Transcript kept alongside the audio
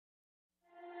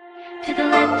To the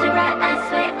left to right, I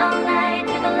sway all night.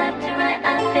 To the left to right,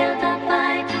 I feel the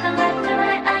vibe. To the left to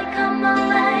right, I come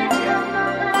alive.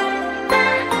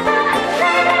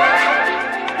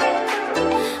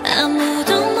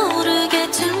 아무도 모르게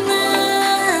tonight.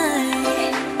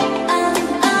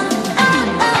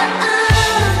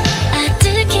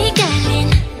 아득히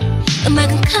깔린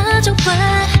음악은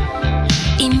커져와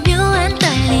이 묘한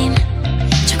떨림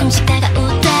조금씩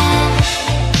다가오다.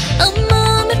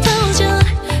 온몸에 퍼져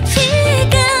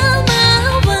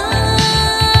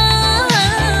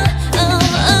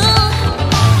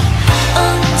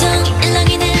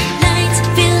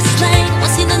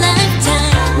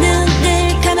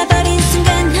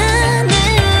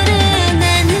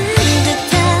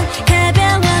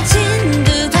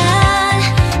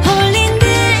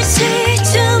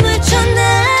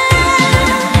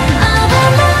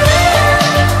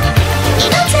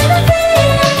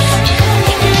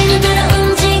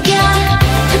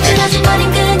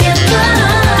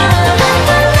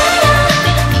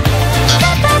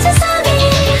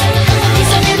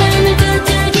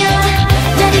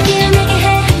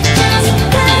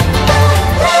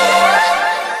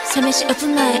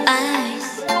Open my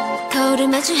eyes. 거울을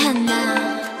마주한 나.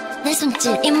 내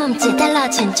손짓, 이 몸짓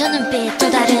달라진 저 눈빛 또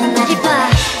다른 나를 봐.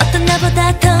 어떤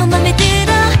나보다 더 맘에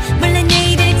들어. 몰래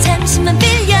내일을 잠시만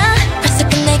빌려. 벌써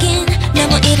끝내긴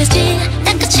너무 이르지.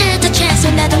 난 끝을 최소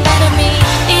나던 바람이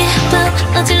이 밤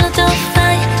어질러도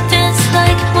fine. Dance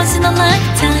like once in a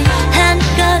lifetime.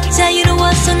 한껏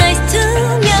자유로워서 nice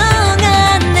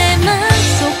투명한 내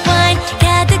맘속 wine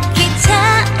가득히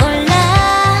차올라.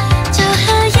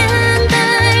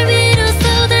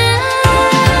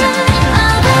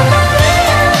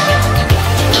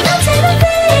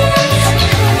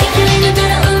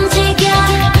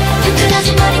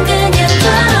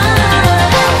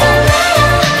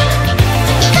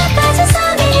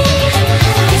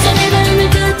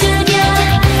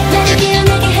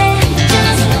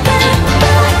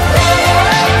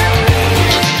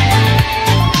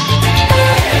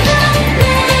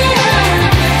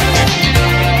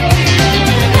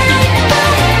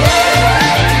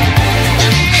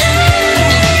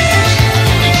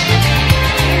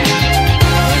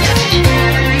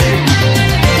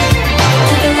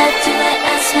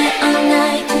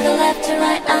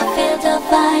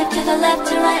 To the left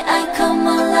to right, I come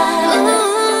alive.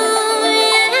 Ooh,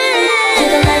 yeah. To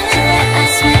the left to right, I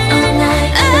sweat all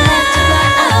night. To the left to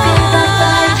right, I feel the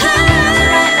vibe. To the left to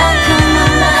right, I come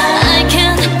alive. I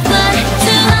can fly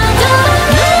to the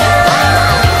moon.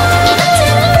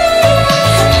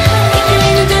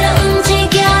 이끌리는 대로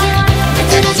움직여.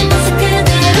 흐트러진 모습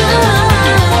그대로.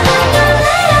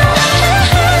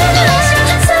 심장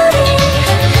소리,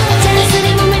 자연스레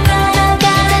몸을 걸어가.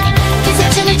 계속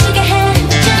춤을 추게 해.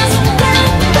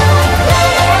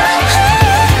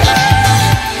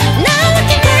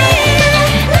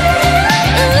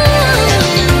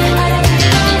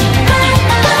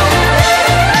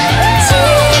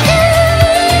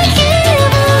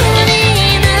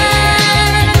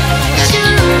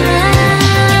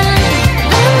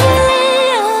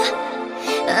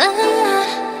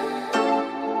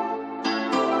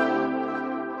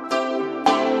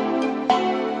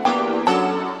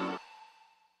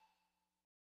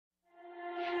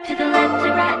 To the left to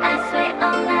right, I sway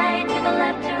all night. To the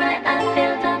left to right, I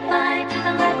feel the vibe. To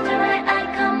the left to right, I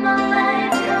come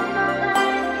alive.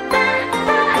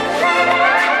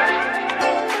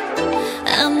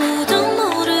 아무도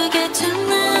모르게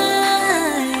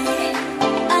tonight.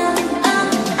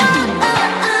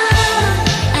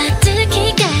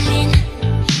 아득히 깔린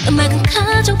음악은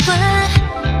커져와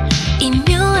이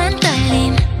묘한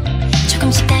떨림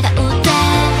조금씩 다가오다.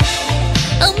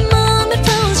 온몸에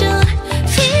퍼져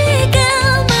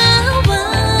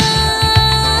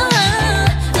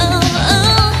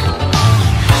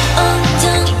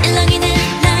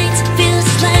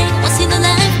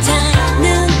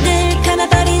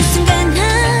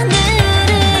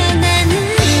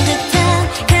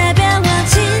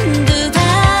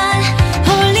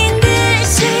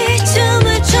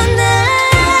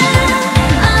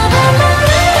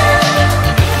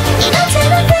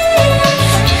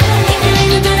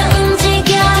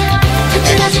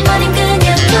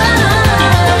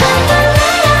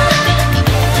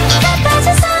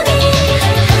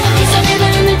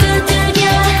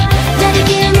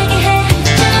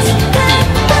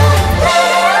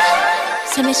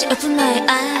Open my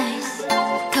eyes.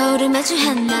 거울을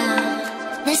마주한 나.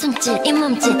 내 손짓, 이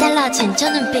몸짓 달라진 저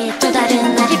눈빛 또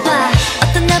다른 나를 봐.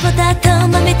 어떤 나보다 더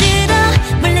맘에 들어.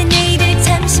 몰래 내일을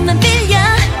잠시만 빌려.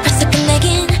 벌써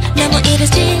끝내긴 너무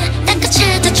이르지. 난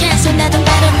끝을 최소 나던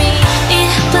바람이 이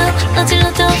밤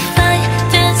어질러도 fine.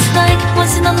 Dance like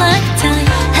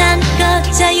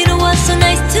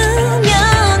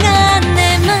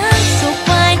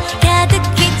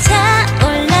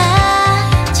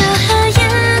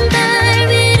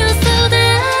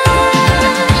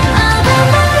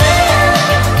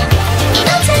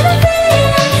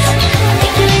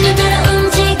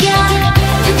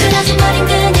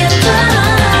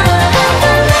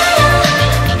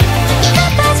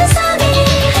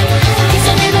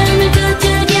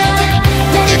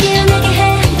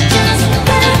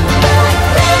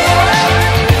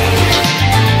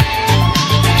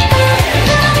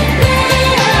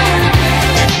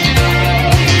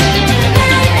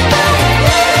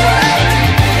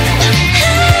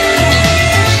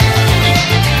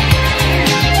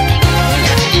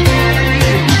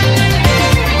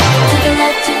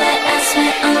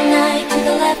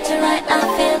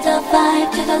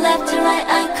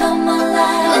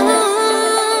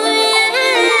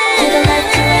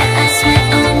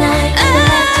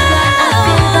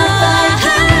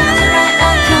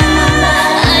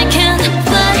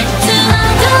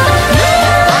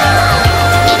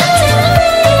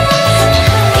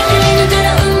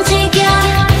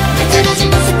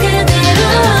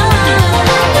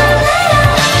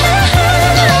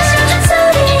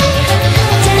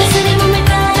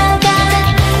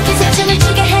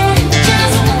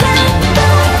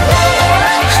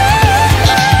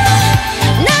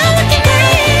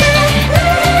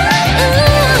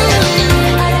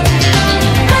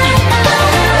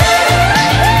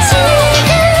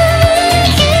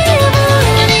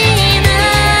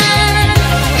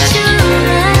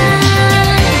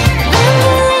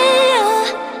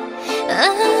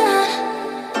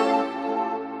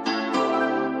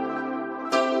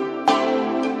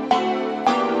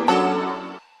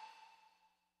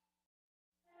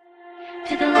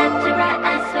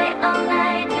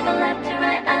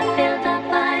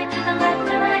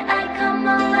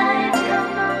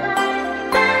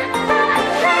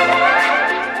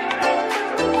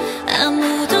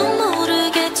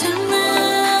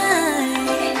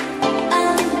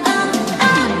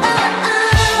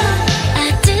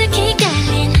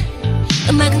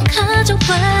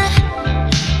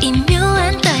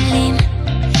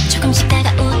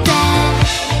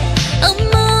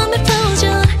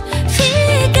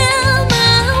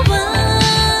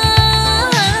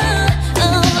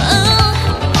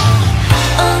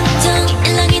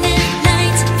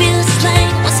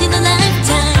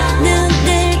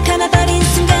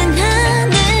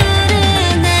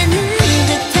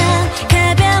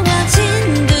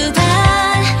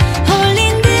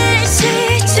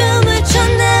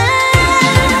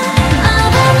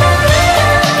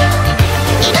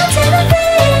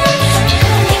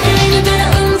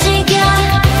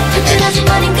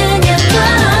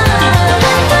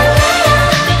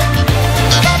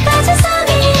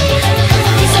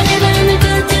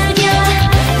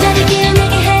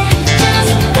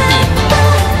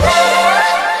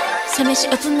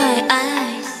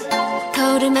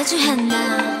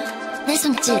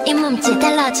몸짓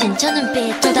달라진 저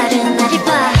눈빛 또 다른 나를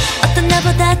봐 어떤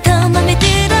나보다 더 맘에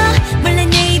들어 몰래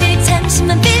내일을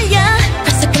잠시만 빌려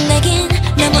벌써 끝나긴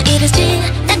너무 이르지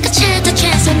난 끝을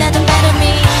취해서 나던 바람이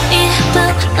이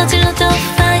밤 어질러도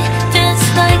fine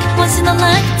Feels like once in a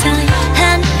lifetime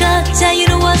한껏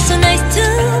자유로워서 nice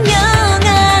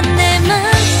투명한 내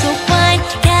맘속 wine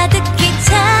가득히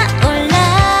차올라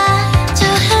저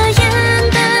하얀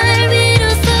달 위로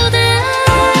쏟아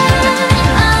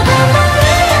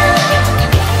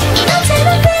넌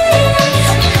제발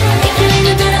please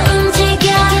이끌리는 대로 움직여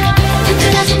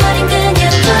흔들어진 머린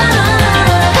그녀도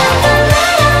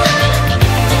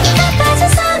가빠진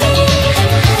손이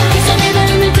이 손에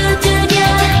발음을 두드려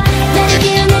나를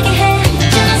기억나게 해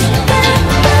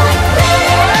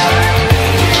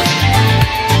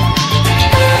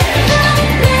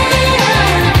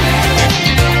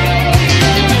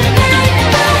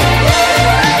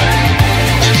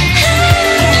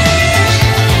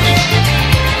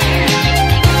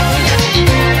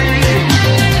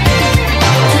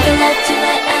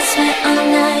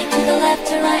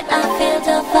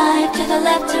Just to the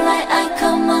left to right, I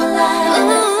come alive.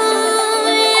 Ooh,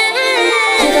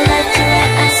 yeah. To the left to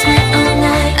right, I sweat all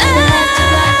night. To the left to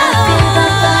right, I feel the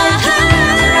vibe. To the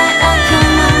left to right, I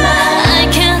come alive. I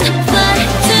can fly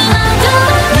to the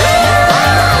moon.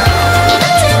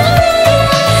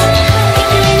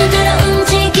 이끌리는 대로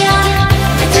움직여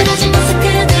흐트러진 모습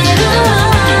그대로.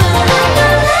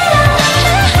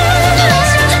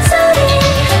 심장 소리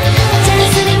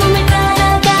자연스레 몸을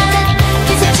따라가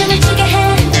계속 춤을 추게 해.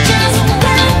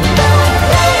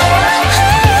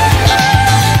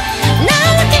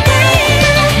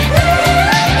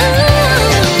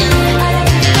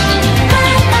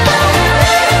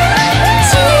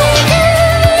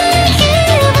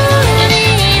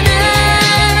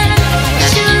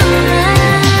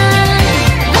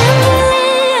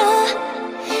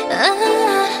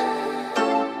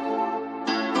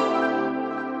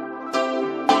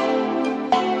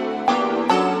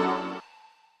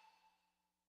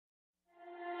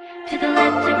 To the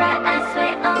left to right, I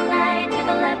sway all night. To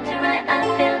the left to right, I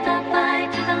feel the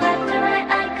vibe. To the left to right,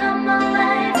 I come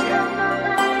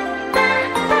alive.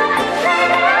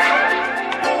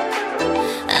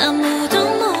 아무도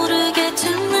모르게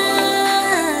tonight.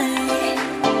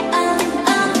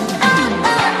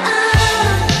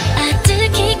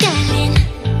 아득히 갈린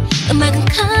음악은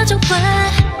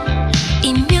커져와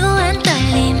이 묘한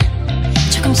떨림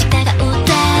조금씩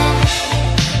다가오다.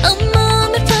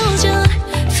 온몸에 퍼져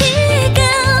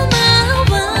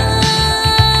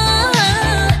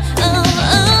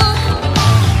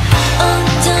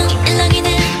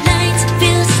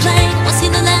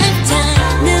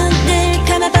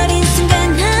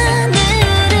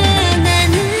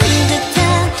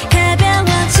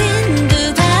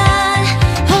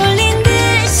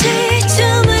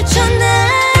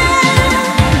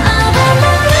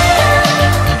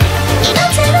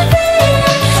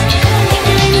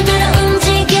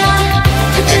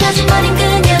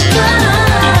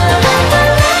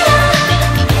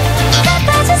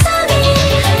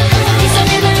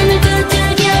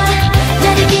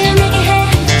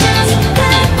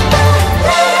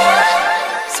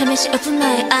잠시 open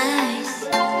my eyes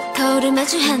거울을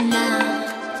마주한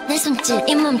나내 손짓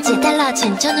이 몸짓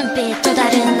달라진 저 눈빛 또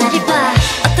다른 나를 봐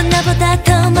어떤 나보다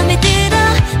더 맘에 들어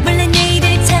몰래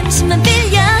내일을 잠시만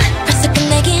빌려 벌써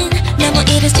끝나긴 너무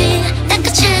이르지 난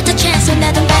끝을 취해서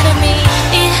나던 바람이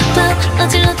이 밤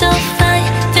어질러도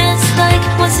fine Feels like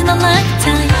once in a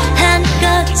lifetime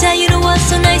한껏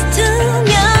자유로워서 nice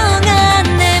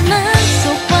투명한 내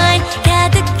맘속 wine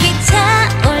가득히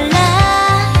차올라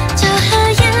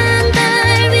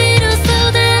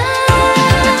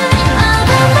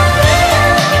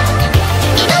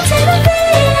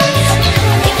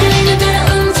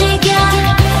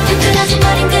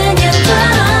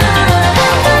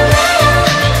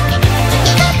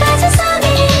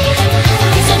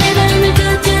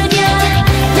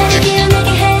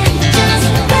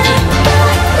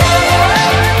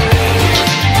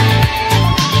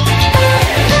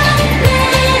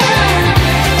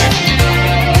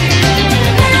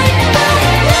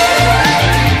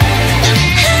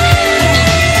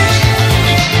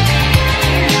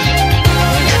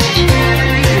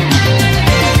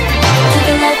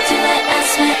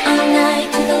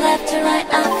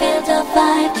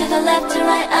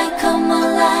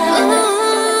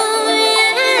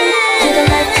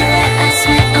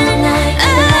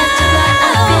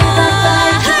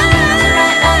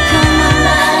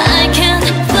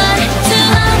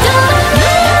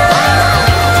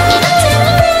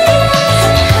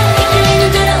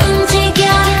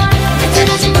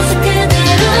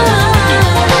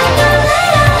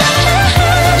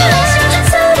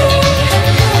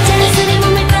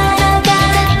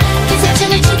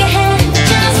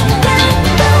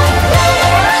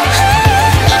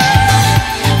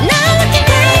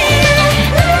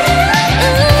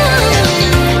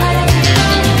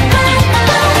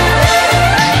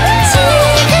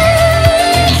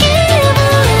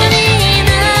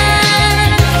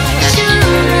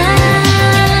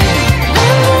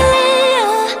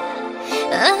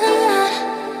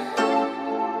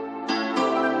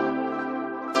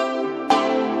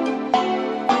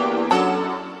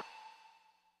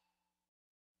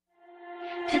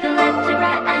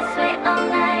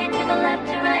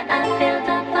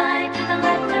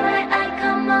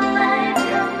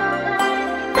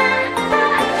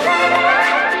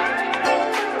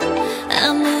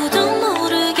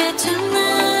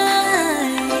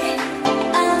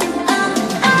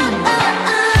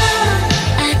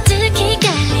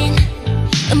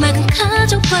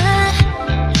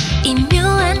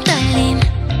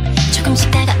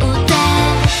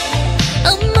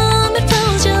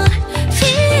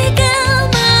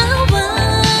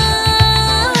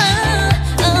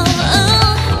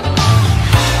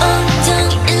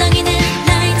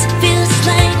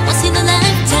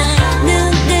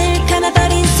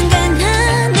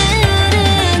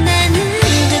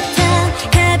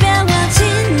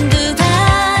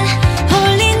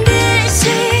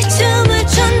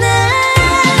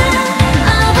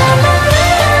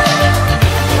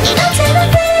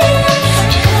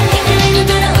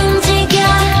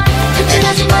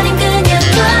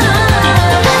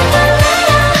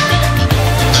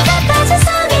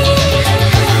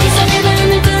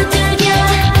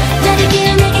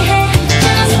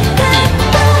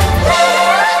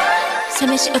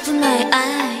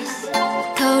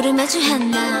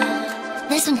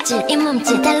손짓 이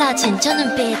몸짓 달라진 저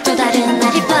눈빛 또 다른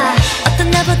나를 봐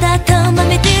어떤 나보다 더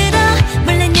맘에 들어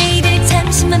몰래 내일을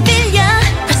잠시만 빌려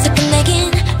벌써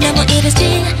끝나긴 너무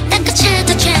이르지 난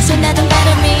끝에도 최소 나던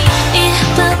바람이 이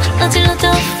밤 어질러도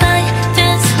fine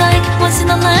Dance like once in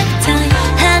a lifetime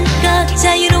한껏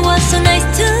자유로워서 nice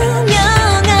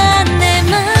투명한 내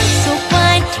맘속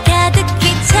wine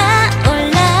가득히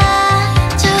차올라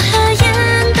저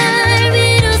하얀 달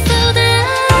위로 쏟아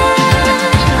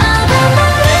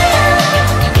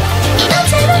넌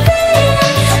제발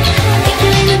please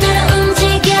이끌리는 대로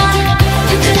움직여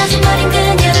끈끈하지 머린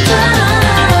그녀도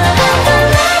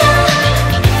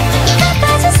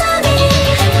가빠진 섬이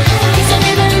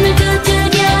이상의 발음을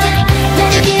두드려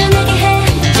나를 기억나게 해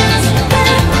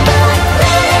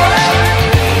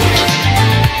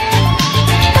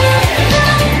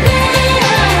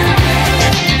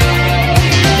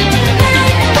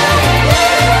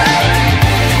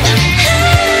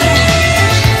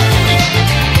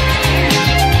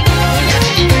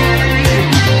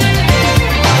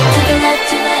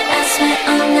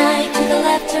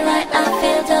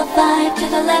Just to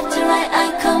the left, to right,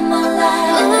 I come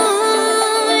alive.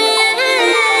 Ooh,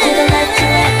 yeah. To the left, to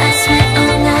right, I sweat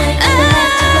all night. To the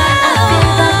left, to right, I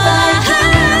feel the vibe. To the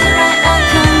left, to right, I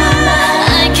come alive.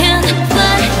 I can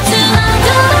fly to the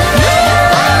moon.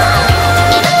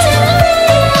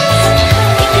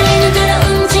 이끌리는 대로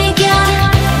움직여.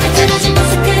 흐트러진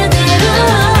모습 그대로.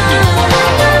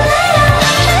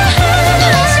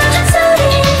 심장 소리,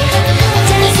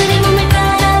 자연스레 몸을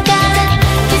따라가.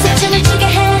 계속 춤을 추게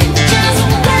해.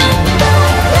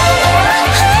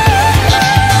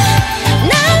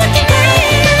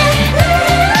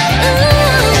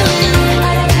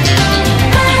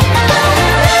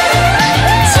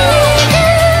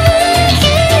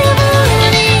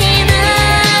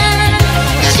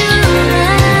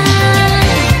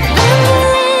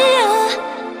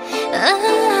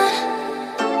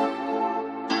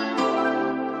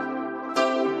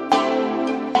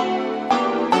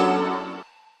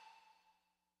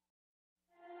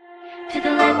 To the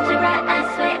left, to right, I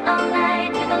sway all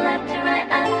night. To the left, to right,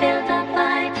 I feel the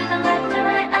vibe. To the left, to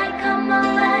right, I come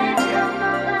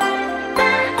alive.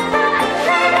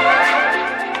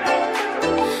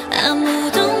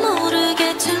 아무도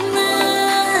모르게 tonight.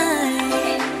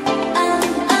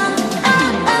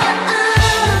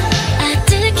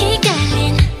 아득히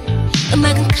갈린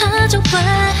음악은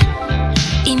커져와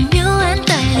이 묘한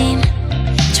떨림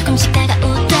조금씩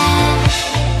다가오다.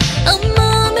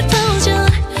 온몸에 퍼져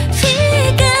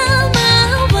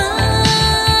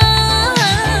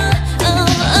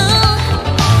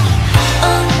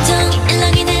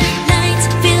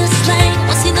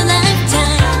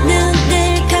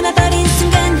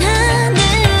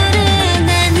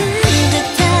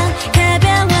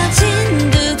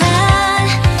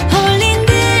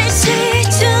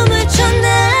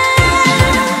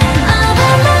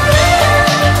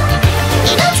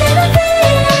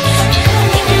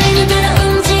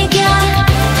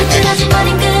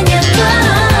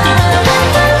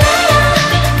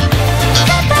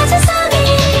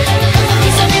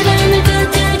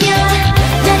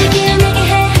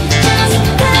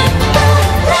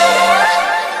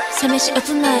잠시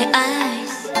open my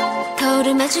eyes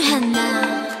거울을 마주한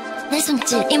나내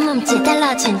손짓 이 몸짓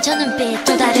달라진 저 눈빛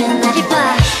또 다른 나를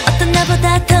봐 어떤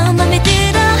나보다 더 맘에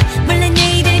들어 몰래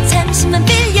내일을 잠시만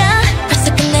빌려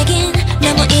벌써 끝나긴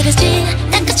너무 이르지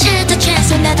난 끝에도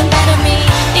최소 나던 바람이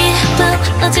이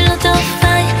밤 어질러도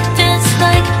fine Dance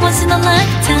like once in a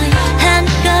lifetime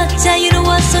한껏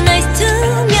자유로워서 nice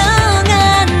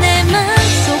투명한 내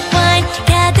맘속 wine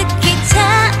가득히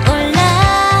차올라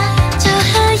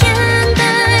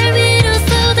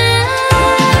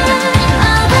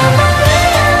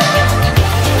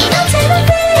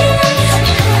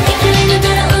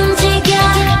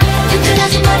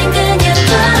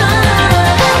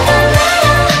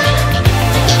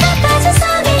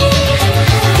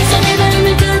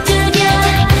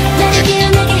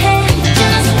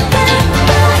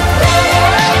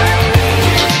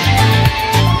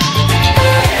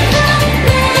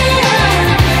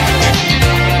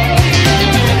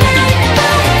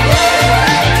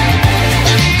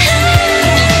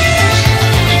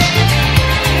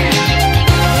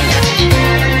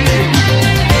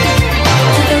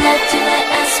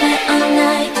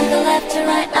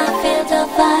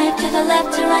To the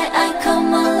left, to right, I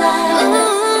come alive.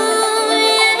 Ooh,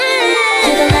 yeah.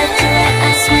 To the left, to right,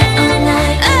 I sweat all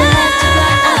night. To the left, to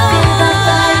right, I feel the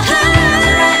vibe. To the left,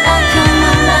 to right, I come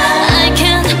alive. I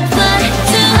can fly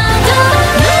to the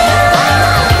moon.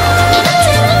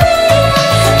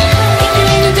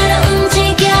 이끌리는 대로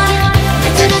움직여.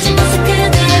 흐트러진 모습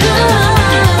그대로.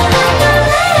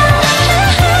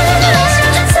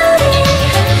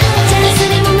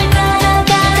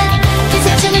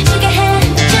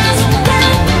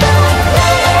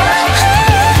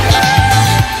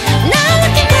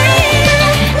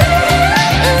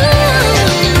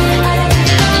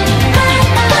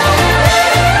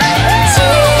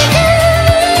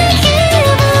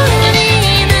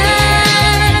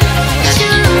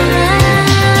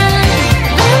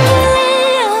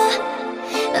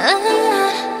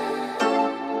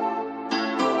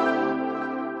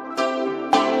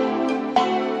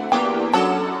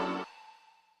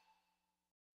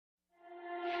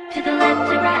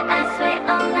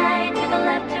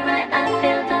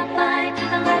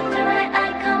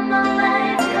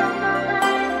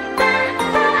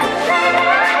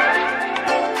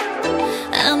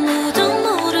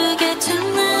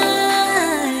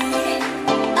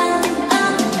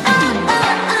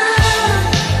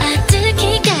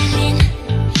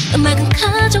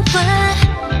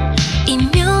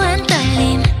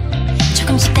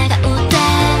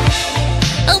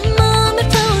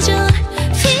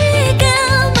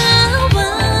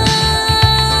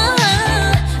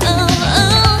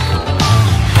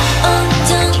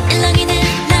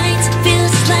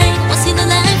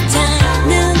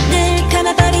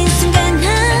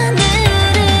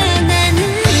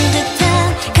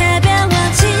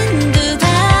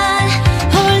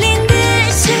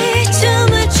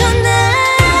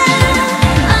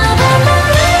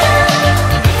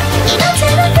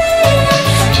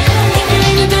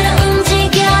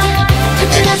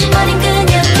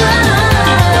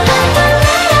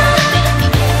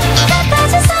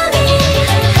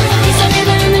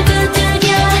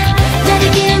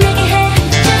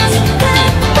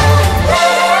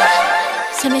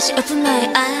 잠시 open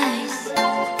my eyes.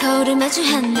 거울을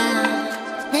마주한 나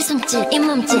내 손짓, 이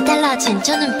몸짓 달라진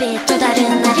저 눈빛 또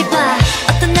다른 나를 봐.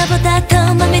 어떤 나보다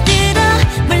더 맘에 들어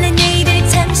몰래 내일을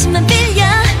잠시만 빌려.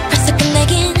 벌써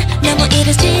끝내긴 너무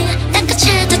이르지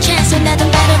땅끝에 더 최소 나던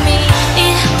바람이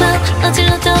이 밤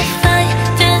어질러도 fine.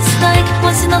 Feels like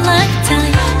once in a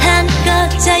lifetime.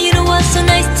 한껏 자유로워서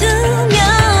nice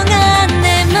투명한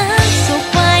내 맘속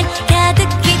wine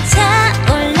가득히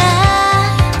차올라.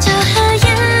 저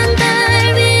하얀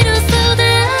달 위로 쏟아.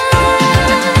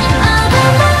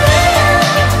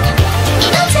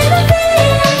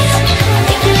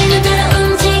 이끌리는 대로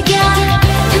움직여.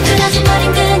 부끄러진 머린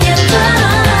그냥 둬.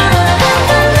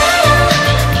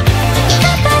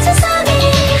 가빠진 손이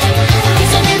이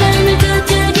손에 발음을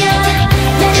두드려.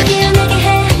 나를 기억나게 해.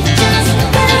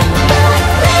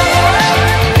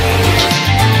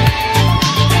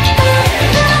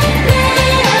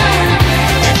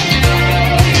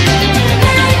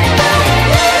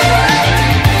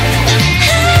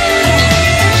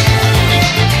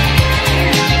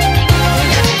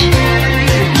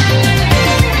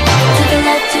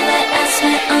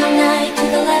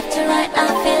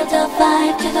 Just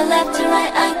to the left, to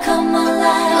right, I come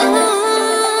alive.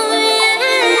 Ooh, yeah.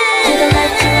 To the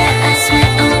left, to right, I swear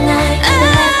all night. To the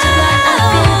left, to right, I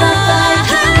feel the vibe.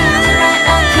 To the left, to right,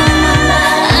 I come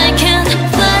alive. I can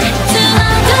fly to the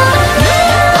moon.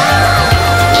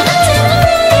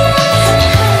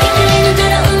 이끌리는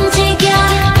대로 움직여.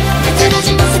 흐트러진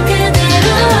모습 그대로.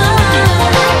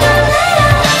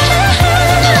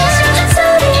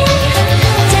 소리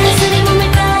자연스레 몸을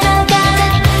걸어가.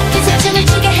 계속 춤을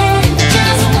추게 해.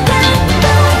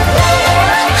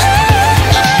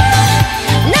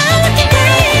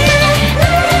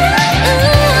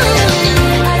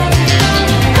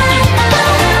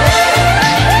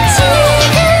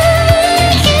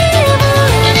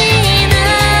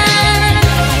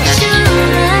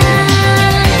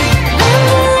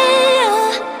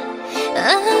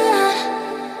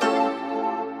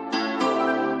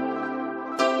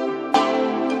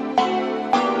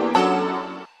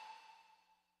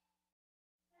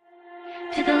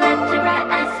 To the left, to right,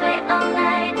 I sway all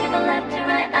night. To the left, to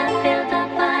right, I feel the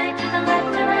vibe. To the left,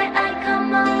 to right, I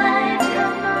come alive.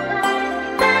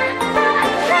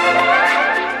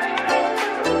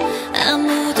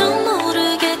 아무도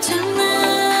모르게 tonight.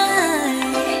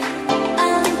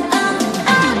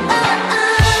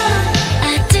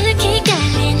 아득히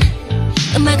갈린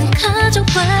음악은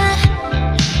커져와.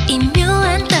 이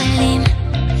묘한 떨림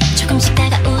조금씩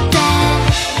다가오다.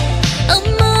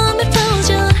 온몸을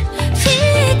보죠.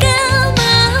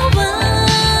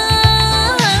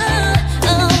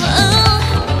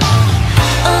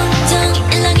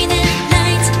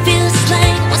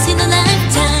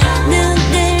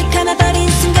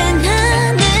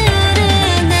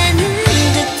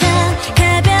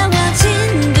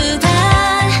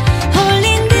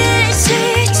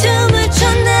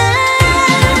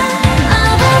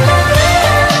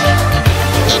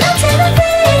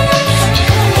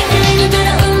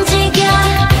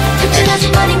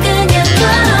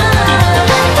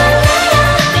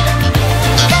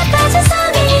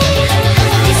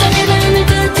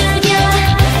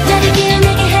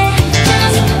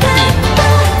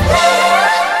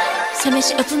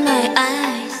 잠시 open my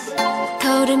eyes.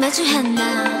 거울을 마주한 나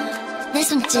내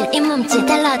손짓, 이 몸짓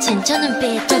달라진 저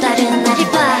눈빛 또 다른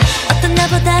나를 봐. 어떤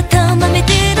나보다 더 맘에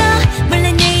들어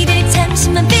몰래 내일을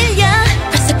잠시만 빌려.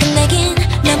 벌써 끝내긴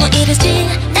너무 이르지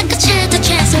땅끝에 더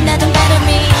최소 나던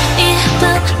바람이 이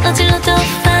밤 어질러도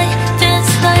fine.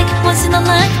 Feels like once in a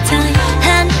lifetime.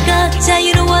 한껏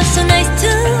자유로워서 nice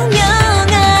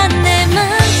투명한 내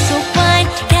맘속 wine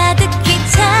가득히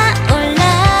차올라.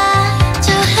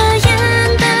 저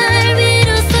하얀 달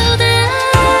위로 쏟아.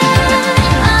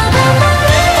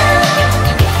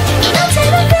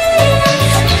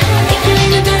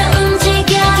 이끌리는 대로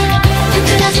움직여.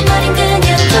 부끄러진 머린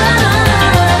그냥 둬.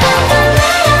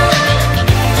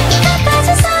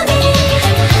 가빠진 손이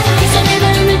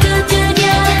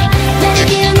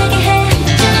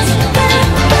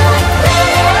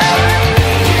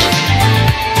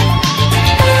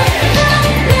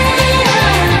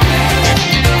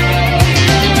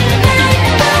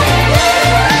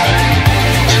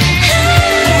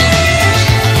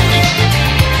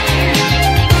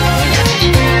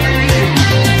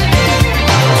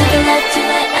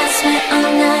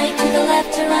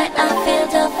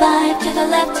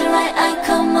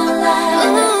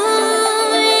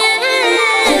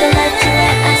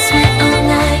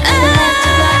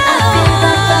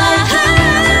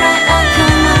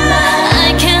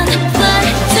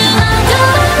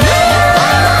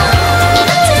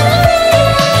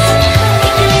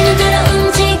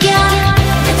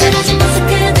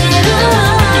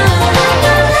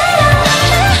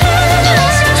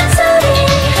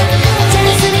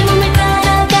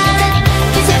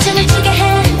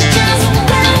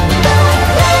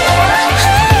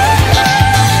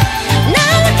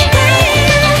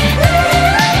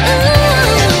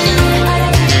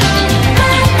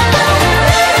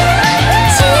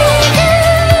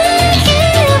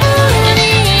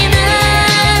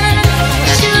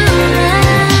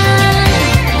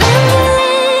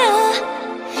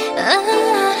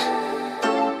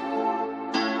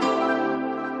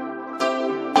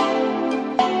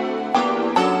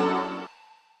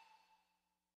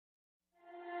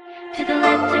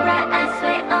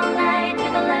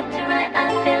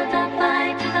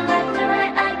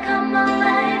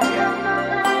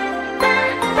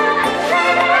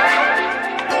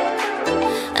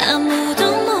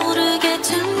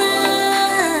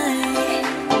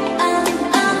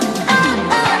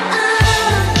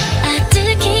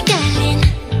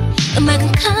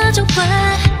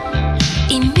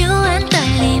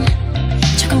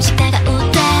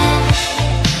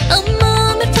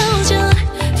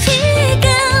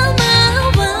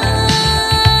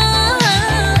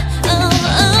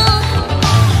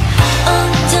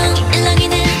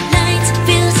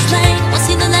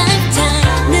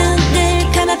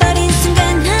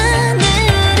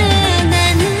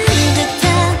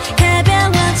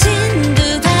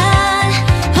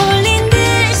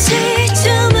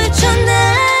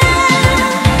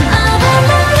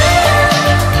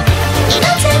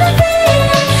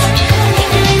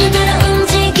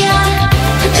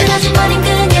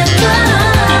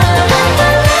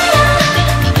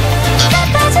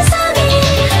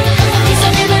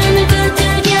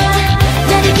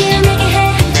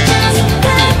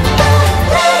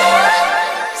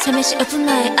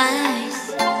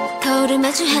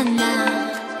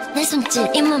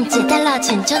몸짓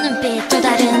달라진 저 눈빛 또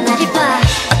다른 나를 봐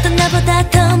어떤 나보다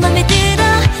더 맘에 들어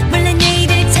몰래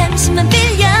내일을 잠시만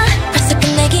빌려 벌써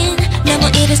끝내긴 너무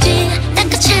이르지 난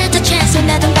끝을 최소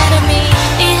나던 바람이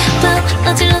이 밤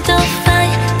어질러도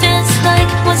fine Feels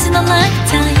like once in a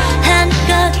lifetime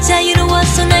한껏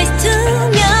자유로워서 nice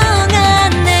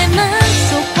투명한 내 맘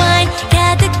So fine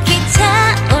가득히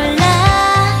차올라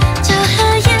저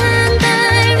하얀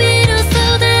달 위로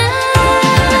쏟아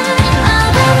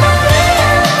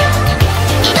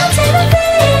너처럼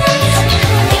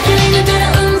이끌리는 대로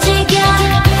움직여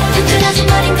튼튼하지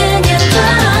머린 그녀도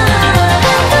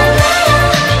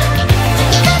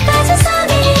가빠진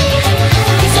손이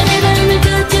그 손에 발음을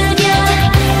두드려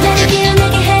나를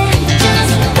기운하게 해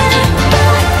Just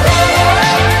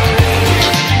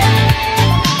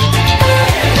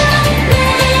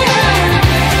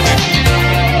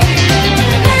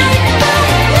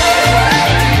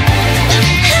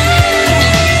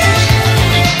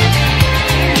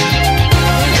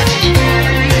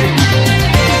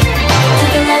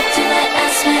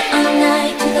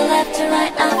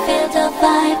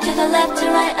to the left, to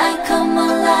right, I come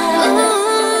alive.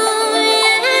 Ooh,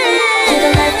 yeah. To the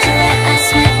left, to right, I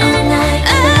sweat all night.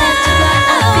 To the left, to right,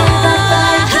 I feel the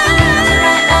vibe. To the left, to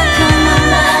right, I come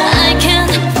alive. I can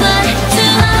fly to the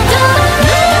moon.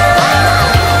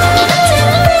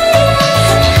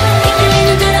 이끌리는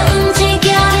대로 움직여.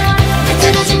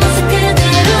 흐트러진 모습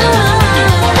그대로.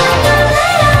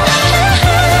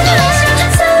 심장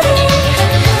소리,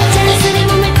 자연스레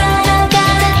몸을 따라가.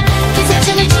 계속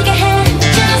춤을 추게 해.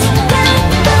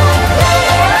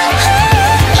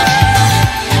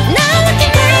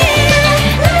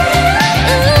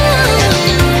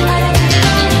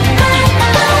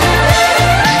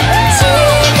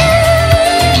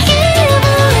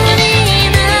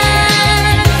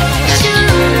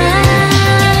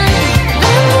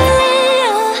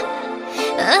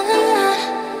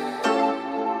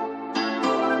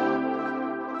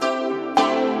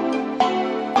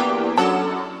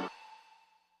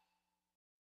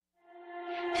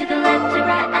 To the left, to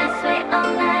right, I sway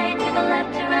all night. To the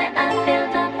left, to right, I feel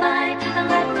the vibe. To the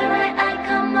left, to right, I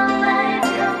come alive.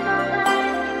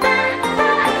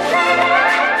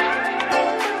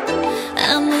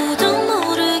 아무도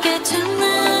모르게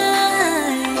tonight.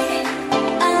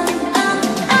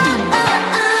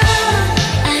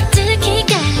 아득히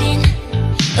갈린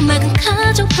음악은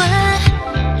커져와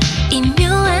이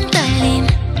묘한 떨림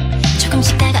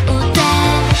조금씩 다가오다.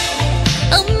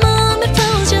 온몸을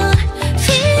퍼져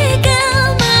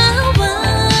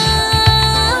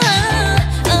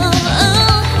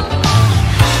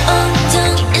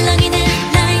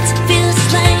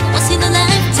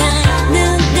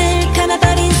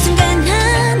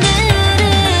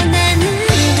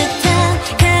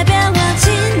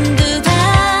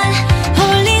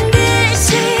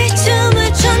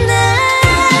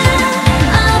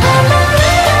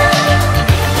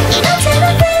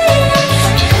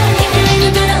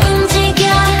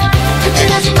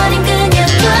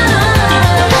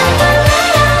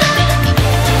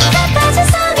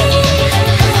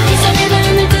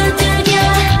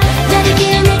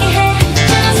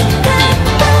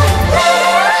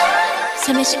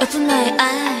잠시 open my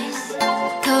eyes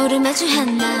거울을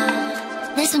마주한 나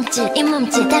내 손짓 이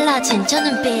몸짓 달라진 저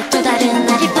눈빛 또 다른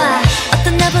나를 봐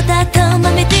어떤 나보다 더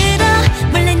맘에 들어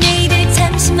몰래 내일을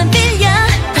잠시만 빌려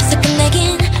벌써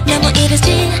끝내긴 너무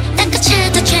이르지 난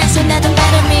끝을 최소 나던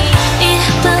바람이 이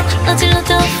밤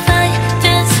어질러도 fine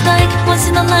Feels like once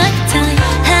in a lifetime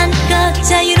한껏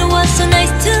자유로워서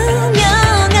nice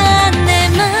투명한 내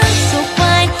맘 So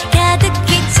fine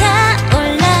가득히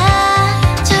차올라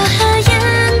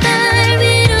너처럼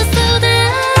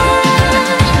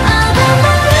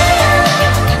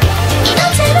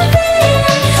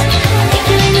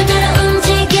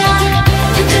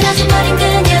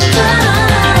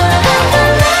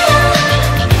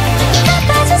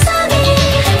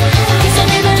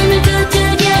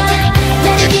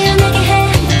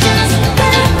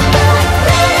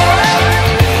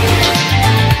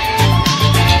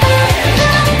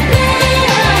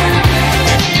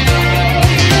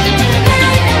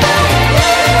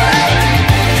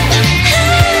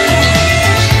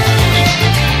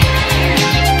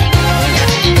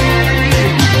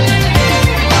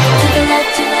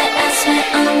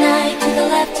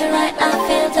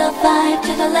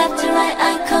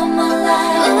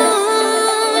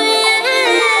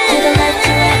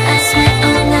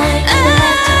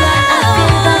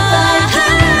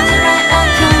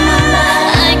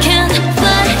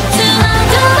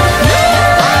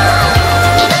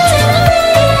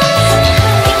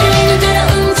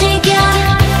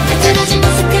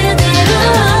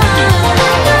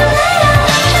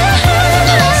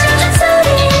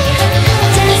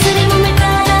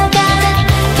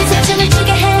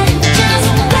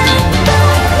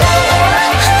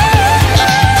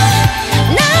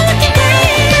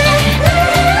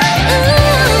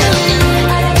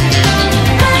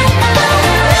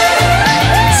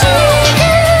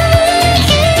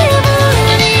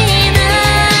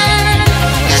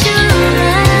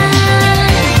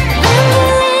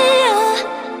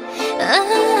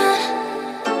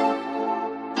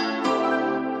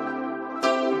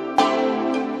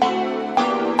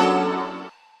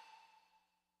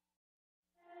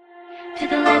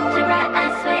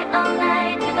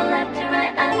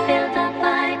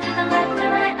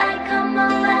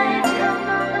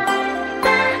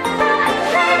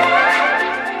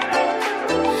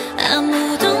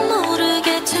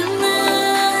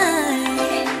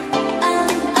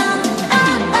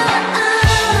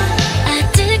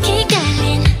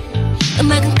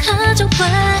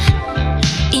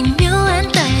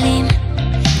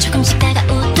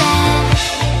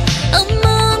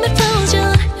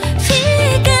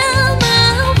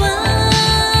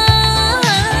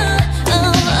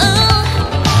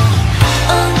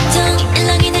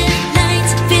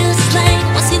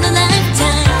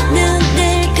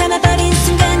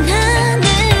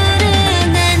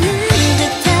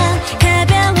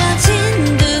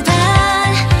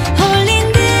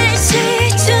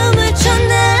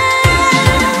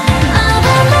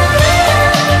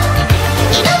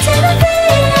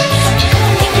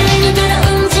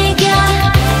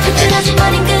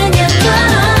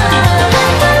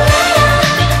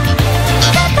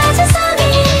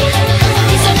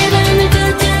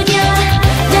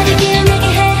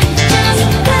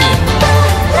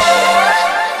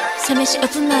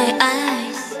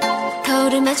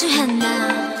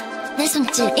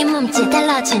손길 이 몸짓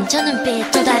달라진 저 눈빛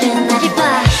또 다른 나를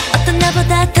봐 어떤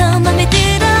나보다 더 맘에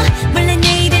들어 몰래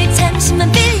내일을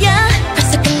잠시만 빌려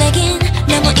벌써 끝나긴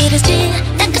너무 이르지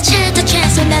난 끝에도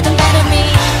최소 나던 바람이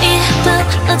이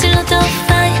밤 어질러도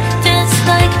fine Dance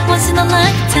like once in a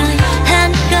lifetime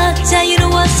한껏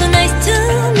자유로워서 nice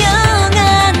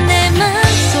투명한 내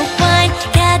맘속 wine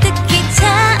가득히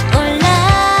차올라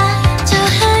저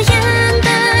하얀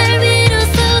달 위로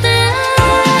쏟아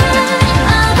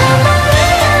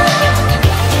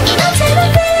넌 제발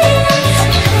please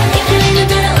이끌리는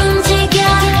대로 움직여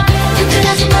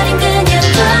끈끈하지 머린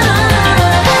그녀도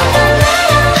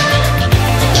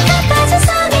가빠진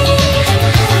손이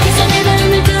네 손에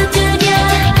마음을 두드려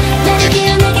나를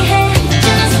기운하게 해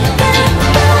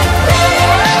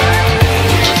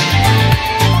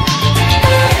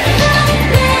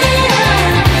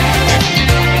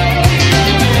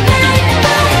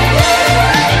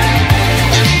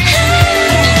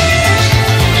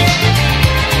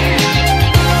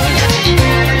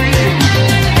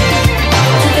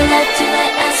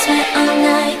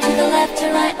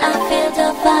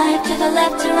Just to the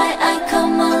left to right, I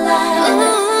come alive.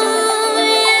 Ooh,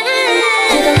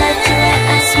 yeah. To the left to right,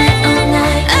 I sweat all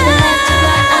night. To the left to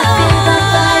right, I feel the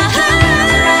vibe. To the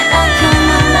left to right, I come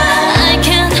alive. I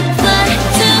can fly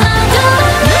to the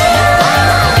moon.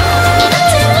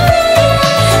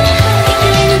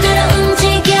 이끌리는 대로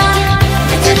움직여.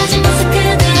 흐트러진 모습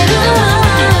그대로.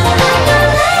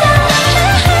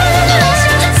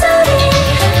 심장 소리,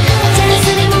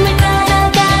 자연스레 몸을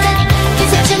따라가.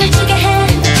 계속 춤을 추게 해.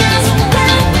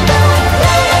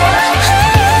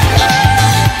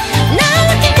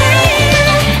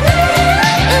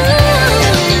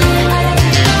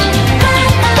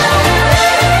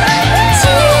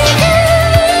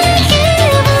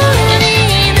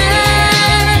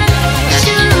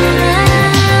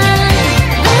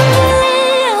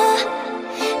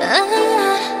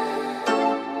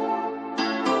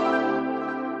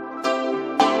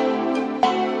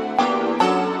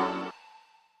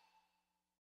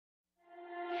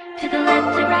 To the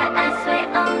left to right, I sway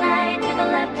all night. To the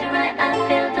left to right, I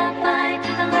feel the vibe.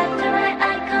 To the left to right,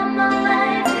 I come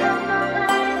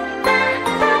alive.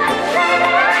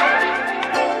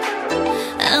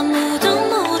 아무도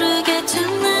모르게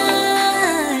tonight.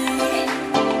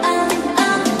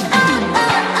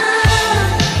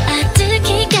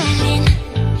 아득히 갈린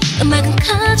음악은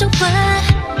커져와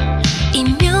이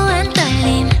묘한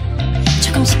떨림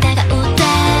조금씩 다가오다.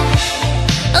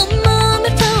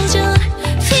 온몸에 퍼져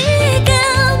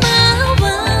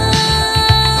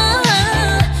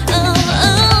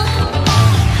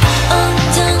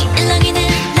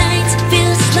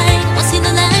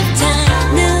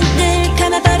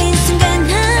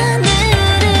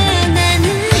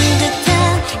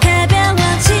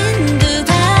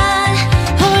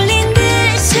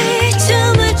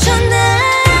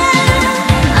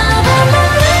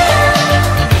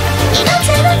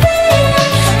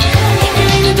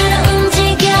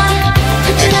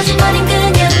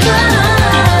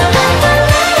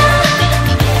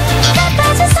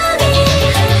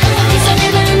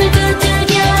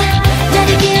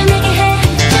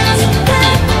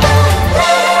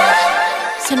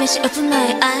Open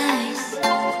my eyes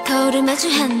거울을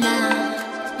마주한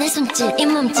나내 손짓 이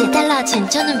몸짓 달라진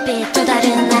저 눈빛 또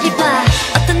다른 나를 봐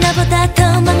어떤 나보다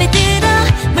더 맘에 들어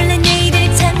몰래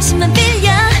내일을 잠시만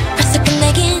빌려 벌써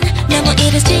끝나긴 너무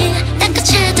이르지 난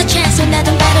끝에도 최소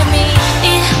나던 바람이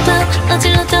이 밤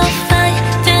어질러도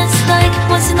fine Dance like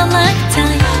once in a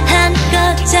lifetime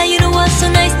한껏 자유로워서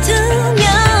nice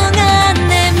투명한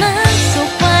내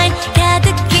맘속 wine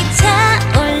가득히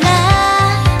차올라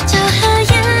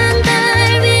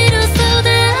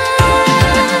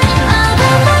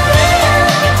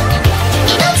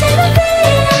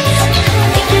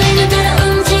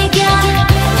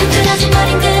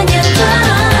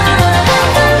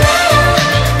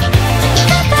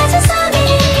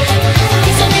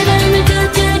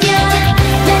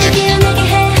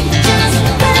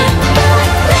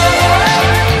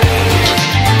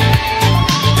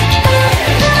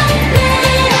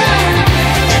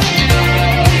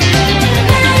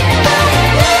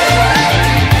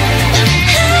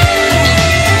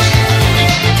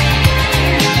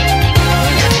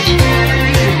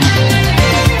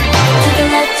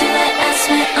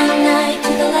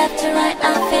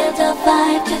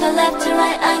To the left to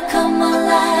right, I come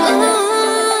alive.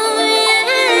 Ooh,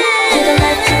 yeah. To the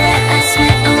left to right, I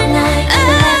sweat all night. To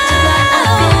the left to right, I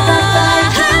feel the vibe.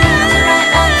 To the left to right,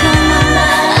 I come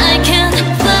alive. I can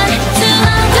fly to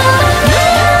the moon.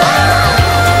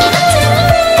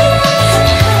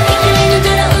 이끌리는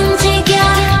대로 움직여.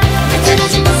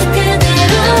 흐트러진 모습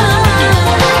그대로.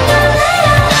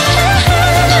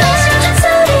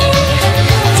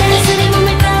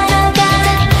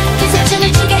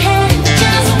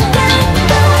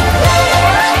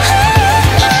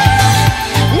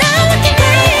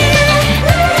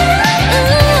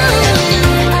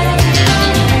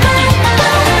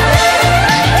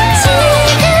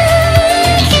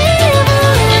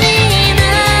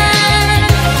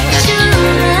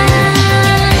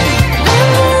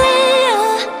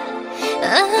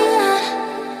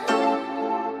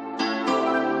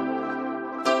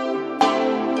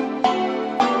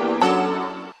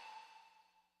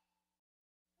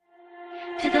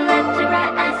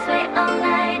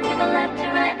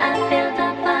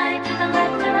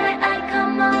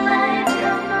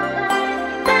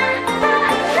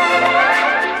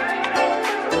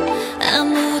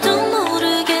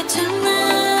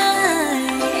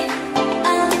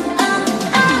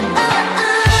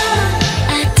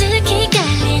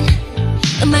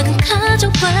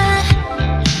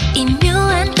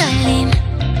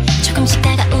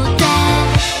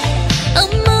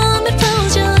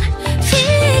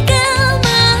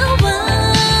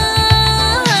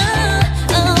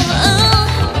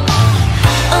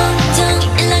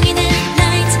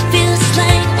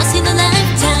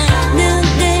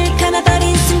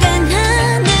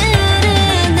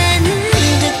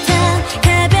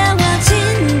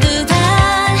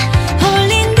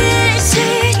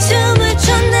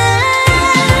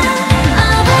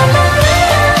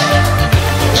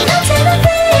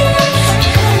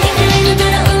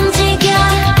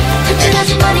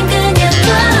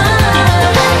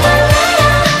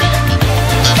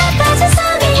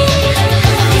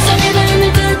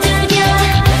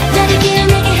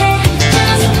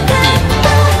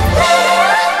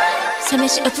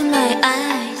 잠시 open my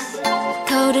eyes.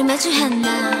 거울을 마주한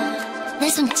나내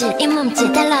손짓 이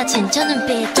몸짓 달라진 저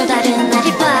눈빛 또 다른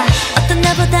나를 봐. 어떤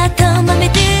나보다 더 맘에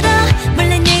들어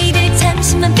몰래 내일을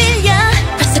잠시만 빌려.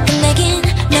 벌써 끝나긴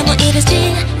너무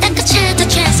이르지 난 끝을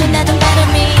취해서 나던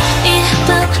바람이 이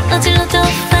밤 어질러도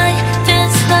fine.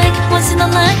 Feels like once in a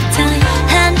lifetime.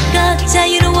 한껏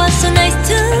자유로워서 nice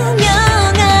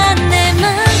투명한 내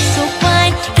맘속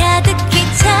wine 가득히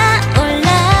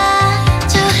차올라.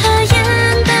 저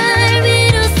하얀 달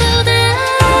위로 쏟아.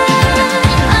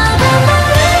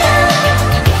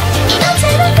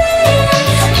 너처럼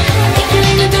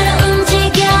이끌리는 대로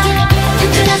움직여.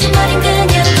 흔들어진 머린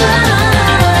그녀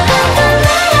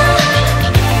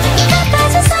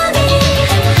가빠진 손이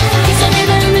이 손에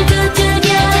발음을 두드려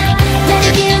나를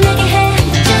기억나게 해.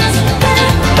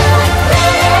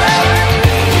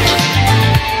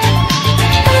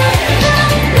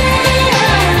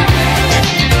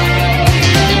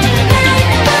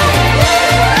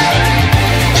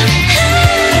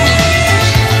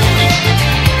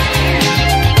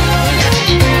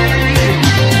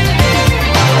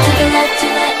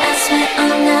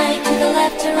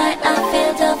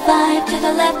 To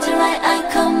the left to right, I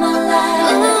come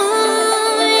alive.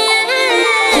 Ooh, yeah.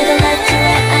 To the left to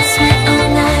right, I sweat all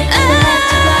night. To the left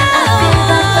to right, I feel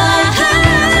the vibe. To the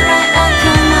left to right, I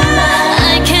come alive.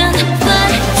 I can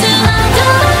fly to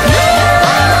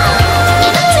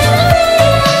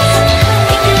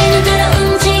이끌리는 대로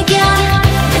움직여.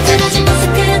 흐트러진 모습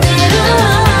그대로.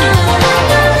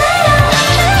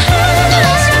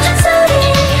 심장 소리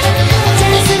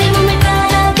자연스레 몸을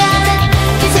따라가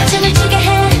계속 춤을 추게 해.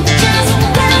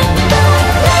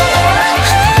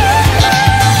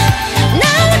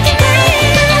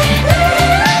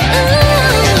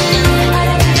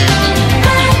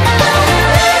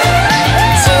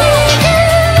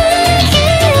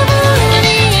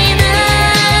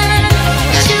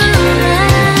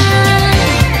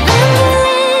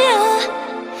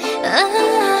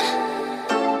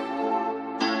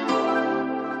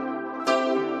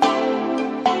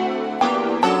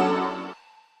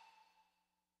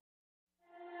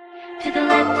 To the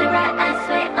left to right, I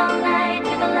sway all night.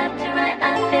 To the left to right,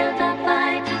 I feel the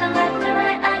vibe. To the left to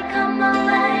right, I come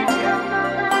alive.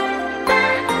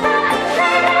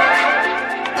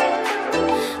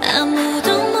 아무도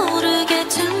모르게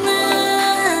tonight.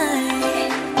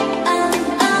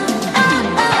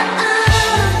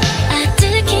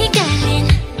 아득히 갈린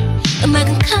음악은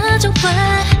커져와.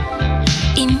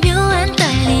 이 묘한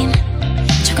떨림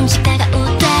조금씩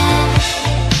다가오다.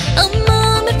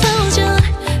 온몸에 퍼져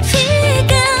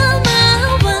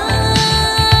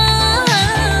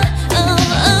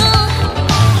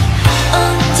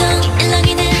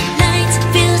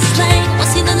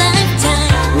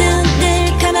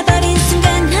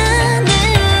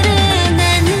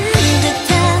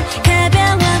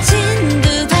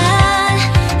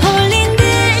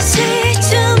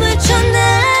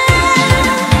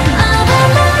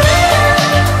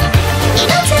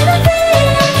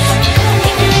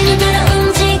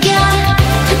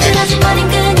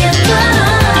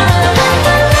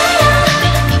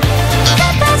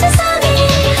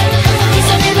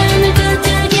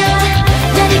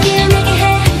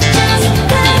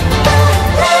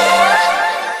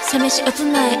잠시 open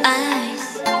my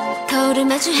eyes. 거울을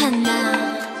마주한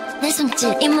나내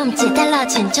손짓 이 몸짓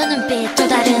달라진 저 눈빛 또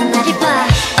다른 나를 봐.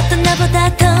 어떤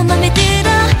나보다 더 맘에 들어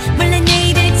몰래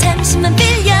내일을 잠시만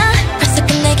빌려. 벌써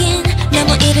끝나긴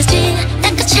너무 이르지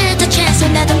난 끝을 취해서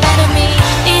나던 바람이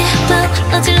이 밤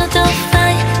어질러도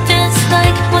fine. Feels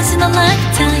like once in a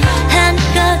lifetime.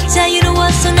 한껏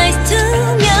자유로워서 nice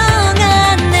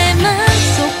투명한 내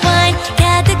맘속 wine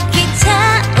가득히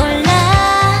차올라.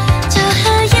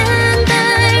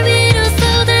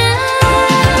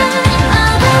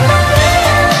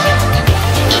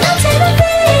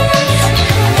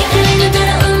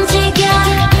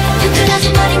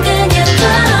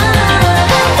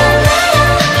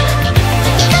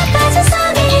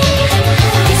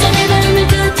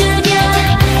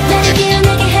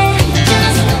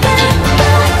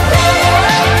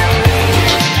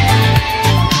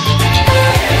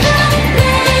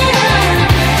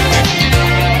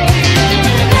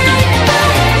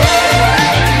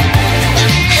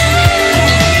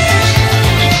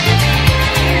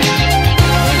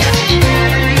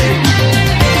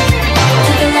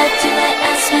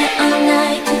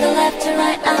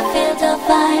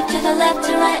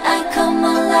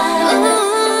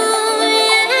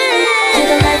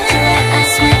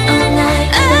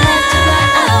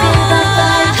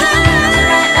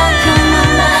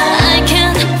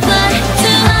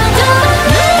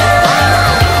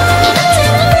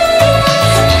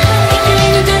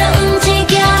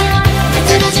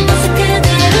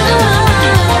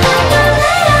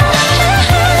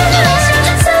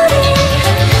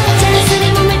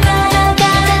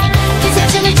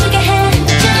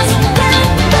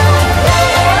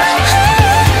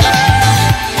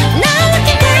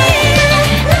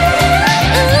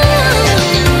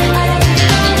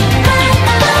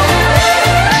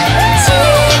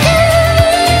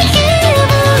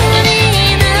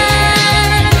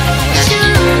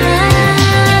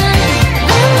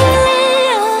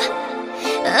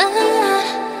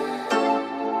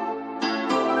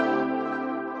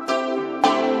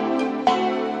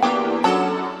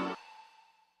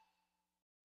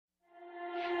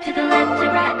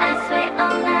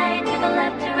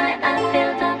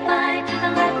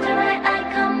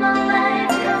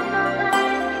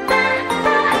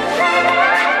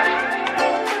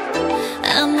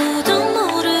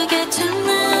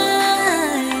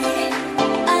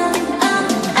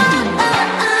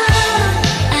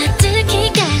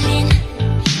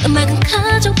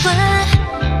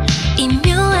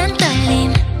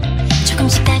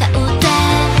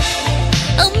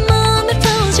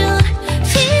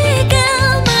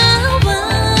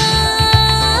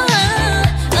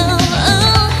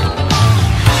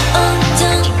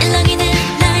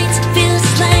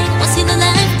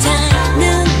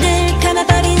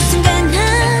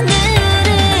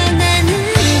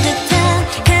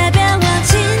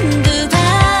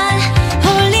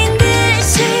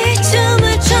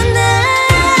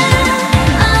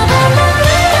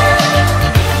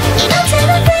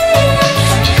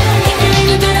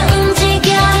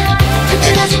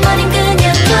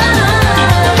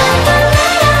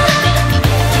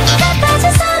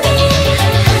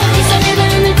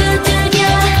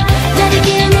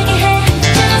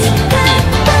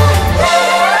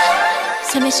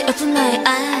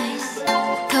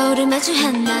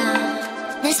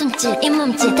 내 손짓, 이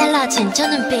몸짓 달라진 저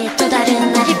눈빛 또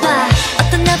다른 날이 봐.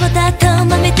 어떤 나보다 더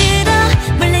맘에 들어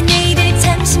몰래 내일을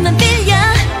잠시만 빌려.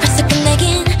 벌써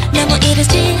끝내긴 너무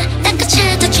이르지. 난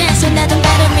끝에도 최소 나던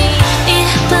바람이 이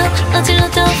밤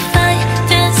어질러도 fine.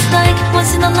 Feels like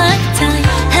once in a lifetime.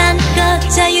 한껏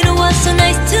자유로워서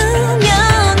nice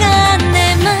투명한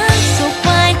내 맘속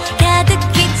wine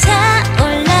가득히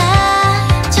차올라.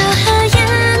 저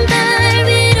하얀 달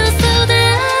위로 쏟아.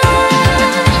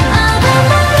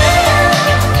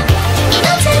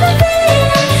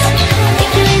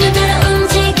 이끌리는 대로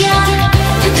움직여.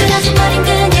 부끄러진 머린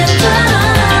그냥 둬.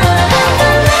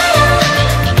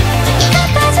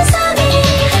 가빠진 손이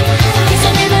이제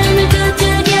내 발음을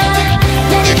두드려.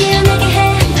 나를 기억나게 해.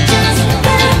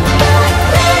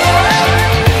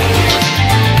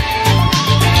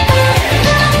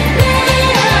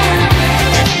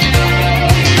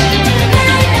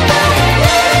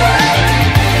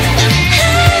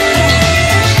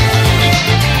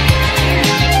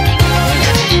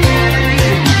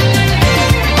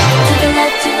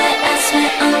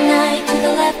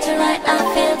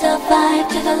 Just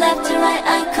to the left, to right,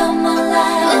 I come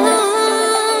alive.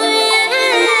 Ooh,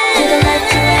 yeah. To the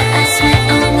left, to right, I swear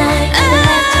all night. To the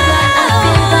left, to right, I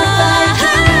feel the vibe. To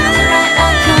the left, to right, I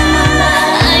come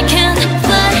alive. I can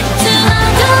fly to the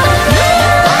moon.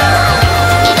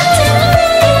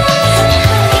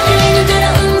 이끌리는 대로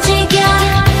움직여.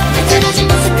 흐트러진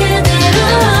모습 그대로.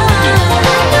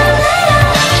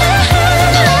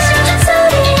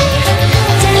 소리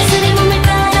자연스레 몸을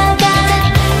따라가.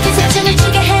 계속 춤을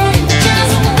추게 해.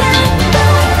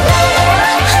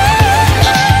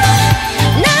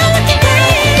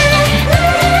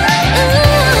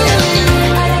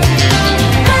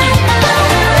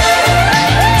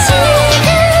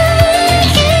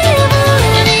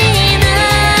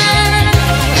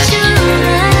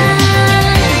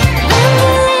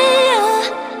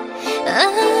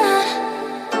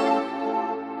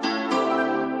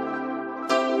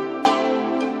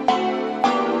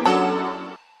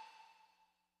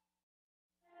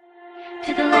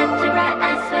 To the left, to right,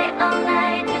 I sway all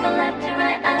night. To the left, to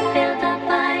right, I feel the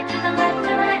vibe. To the left,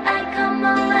 to right, I come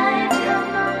alive.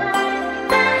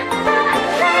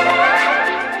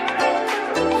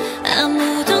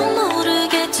 아무도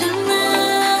모르게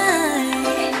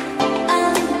tonight.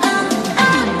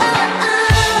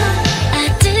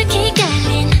 아득히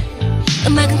갈린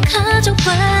음악은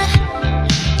커져와.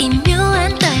 이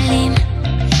묘한 떨림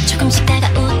조금씩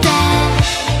다가오다.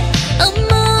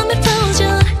 온몸에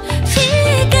퍼져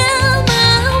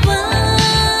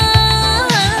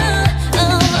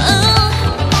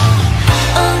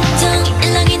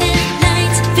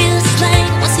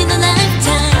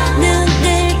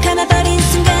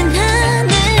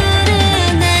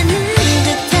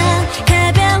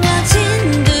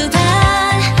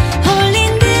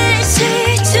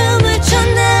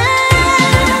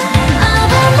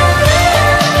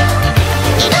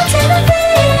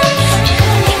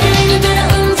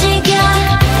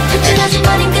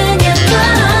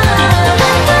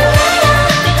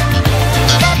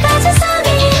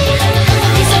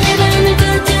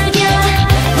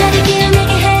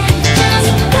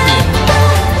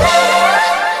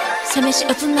잠시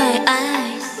open my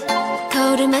eyes.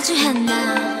 거울을 마주한 나.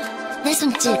 내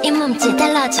손짓, 이 몸짓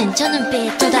달라진 저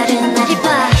눈빛 또 다른 날이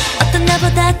봐. 어떤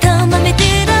나보다 더 맘에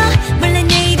들어 몰래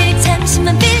내일을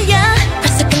잠시만 빌려.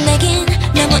 벌써 끝내긴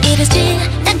너무 이르지.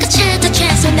 난 끝에도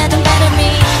최소 나던 바람이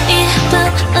이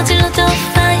밤 어질러도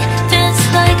fine. Feels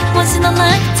like once in a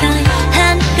lifetime.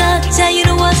 한껏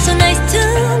자유로워서 nice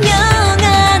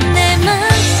투명한 내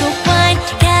맘속 wine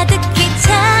가득히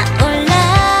차올라.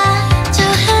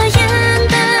 Just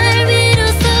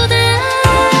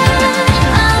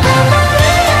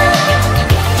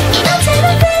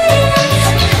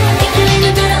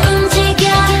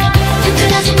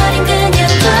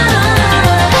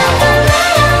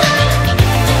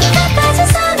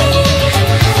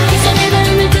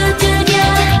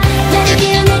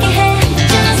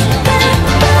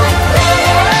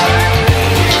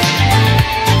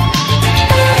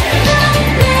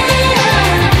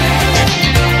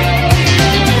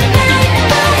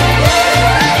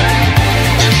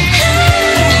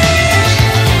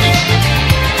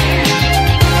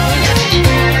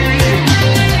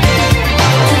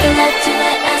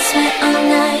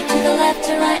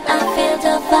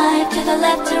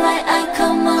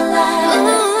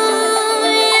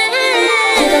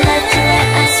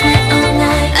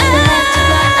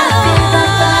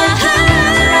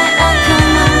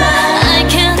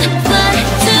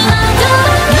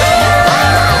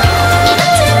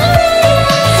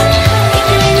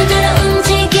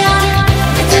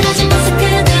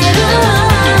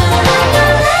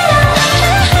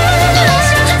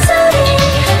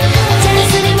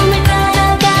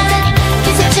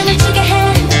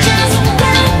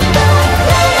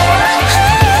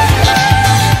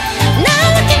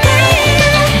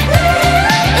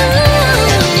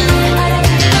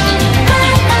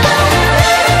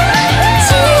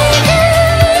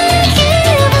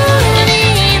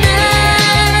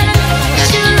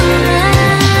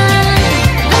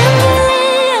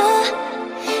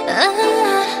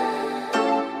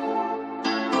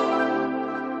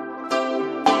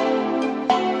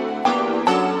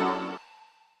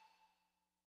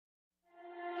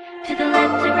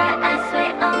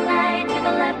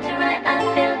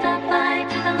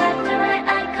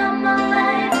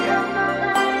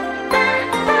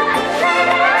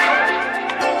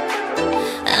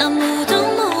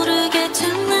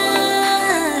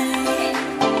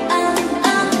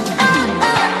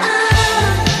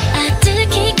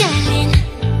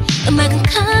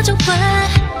터져와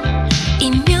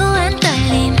이 묘한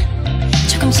떨림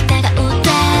조금씩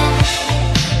다가오다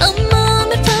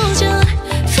온몸에 퍼져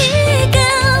비가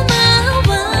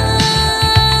와와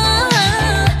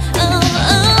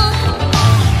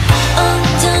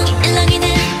온통 일렁이는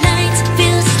light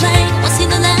feels like once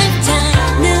in a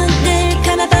lifetime 눈을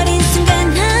감아버린 순간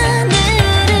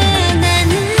하늘은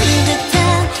나는 듯한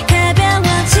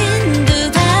가벼워진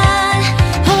두 발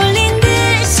홀린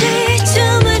듯이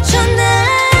춤을 췄나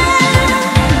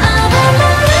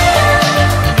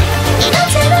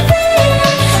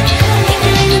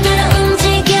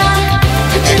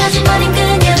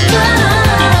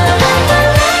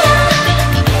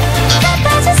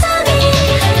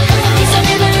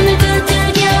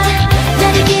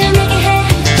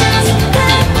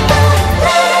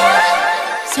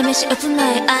잠시 open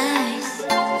my eyes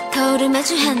거울을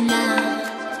마주한 나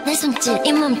내 손짓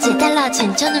이 몸짓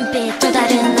달라진 저 눈빛 또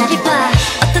다른 나를 봐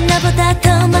어떤 나보다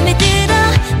더